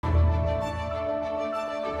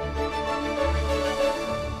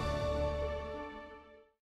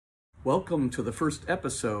Welcome to the first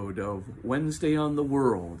episode of Wednesday on the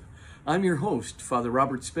World. I'm your host, Father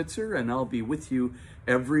Robert Spitzer, and I'll be with you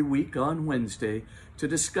every week on Wednesday to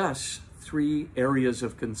discuss three areas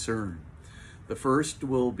of concern. The first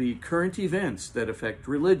will be current events that affect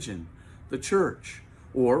religion, the church,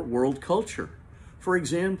 or world culture. For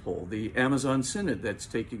example, the Amazon Synod that's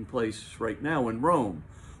taking place right now in Rome,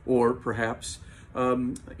 or perhaps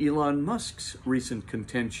Elon Musk's recent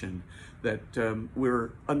contention that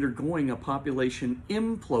we're undergoing a population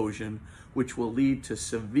implosion, which will lead to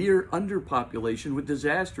severe underpopulation with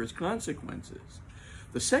disastrous consequences.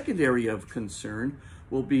 The second area of concern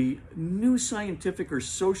will be new scientific or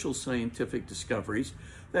social scientific discoveries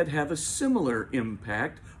that have a similar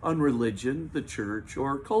impact on religion, the church,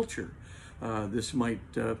 or culture. This might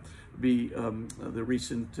be the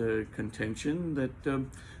recent contention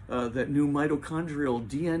that new mitochondrial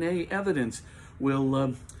DNA evidence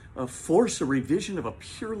will force a revision of a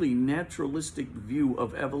purely naturalistic view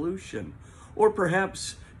of evolution, or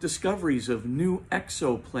perhaps discoveries of new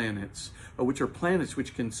exoplanets, which are planets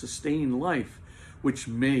which can sustain life, which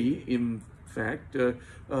may, in fact,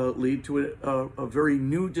 lead to a very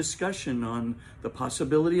new discussion on the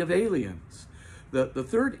possibility of aliens. The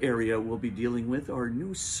third area we'll be dealing with are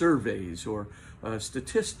new surveys or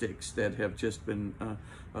statistics that have just been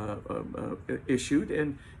issued,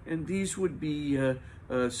 and these would be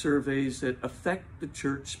surveys that affect the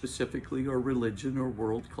church specifically, or religion, or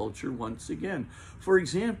world culture once again. For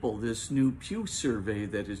example, this new Pew Survey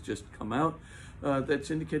that has just come out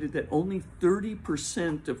that's indicated that only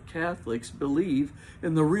 30% of Catholics believe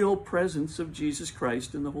in the real presence of Jesus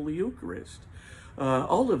Christ in the Holy Eucharist.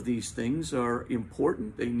 All of these things are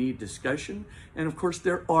important. They need discussion. And of course,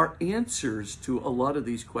 there are answers to a lot of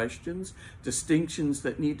these questions, distinctions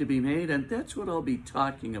that need to be made. And that's what I'll be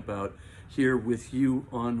talking about here with you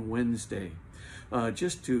on Wednesday.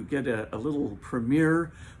 Just to get a little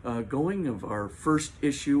premiere going of our first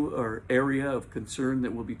issue or area of concern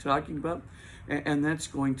that we'll be talking about. And that's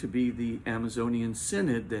going to be the Amazonian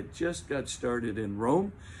Synod that just got started in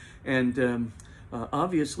Rome. And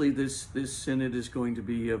obviously, this synod is going to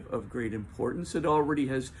be of great importance. It already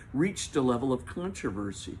has reached a level of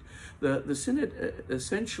controversy. The synod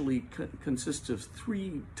essentially consists of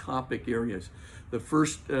three topic areas. The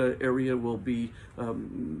first area will be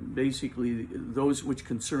basically those which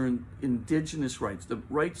concern indigenous rights, the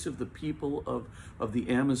rights of the people of the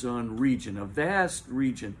Amazon region, a vast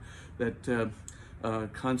region that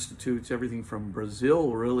constitutes everything from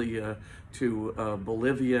Brazil, really, to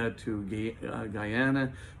Bolivia, to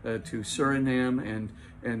Guyana, to Suriname,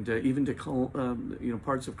 and even to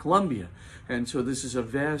parts of Colombia. And so this is a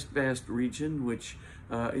vast region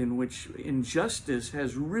in which injustice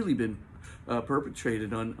has really been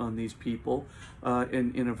perpetrated on these people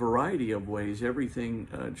in a variety of ways. Everything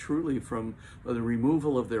truly from the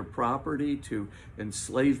removal of their property to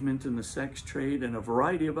enslavement in the sex trade, and a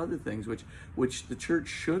variety of other things which the church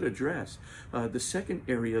should address. The second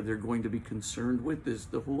area they're going to be concerned with is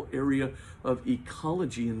the whole area of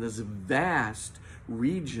ecology in this vast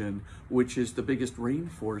region, which is the biggest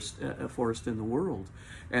rainforest forest in the world.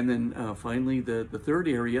 And then finally, the third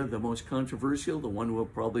area, the most controversial, the one we'll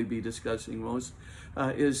probably be discussing most,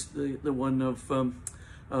 is the one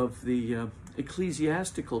of the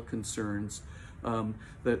ecclesiastical concerns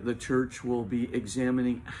that the church will be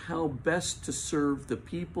examining how best to serve the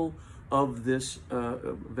people of this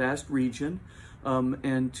vast region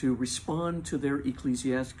and to respond to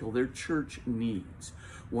their church needs.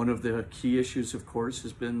 One of the key issues, of course,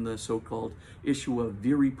 has been the so-called issue of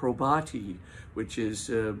viri probati, which is,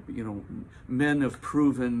 men of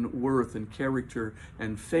proven worth and character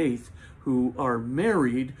and faith who are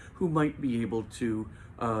married, who might be able to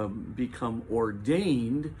become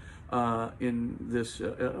ordained in this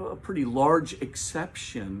a pretty large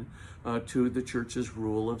exception to the church's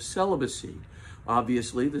rule of celibacy.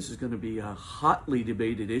 Obviously, this is going to be a hotly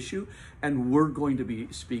debated issue, and we're going to be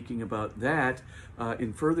speaking about that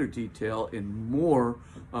in further detail in more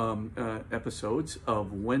episodes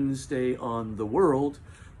of Wednesday on the World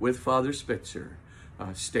with Father Spitzer.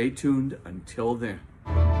 Stay tuned until then.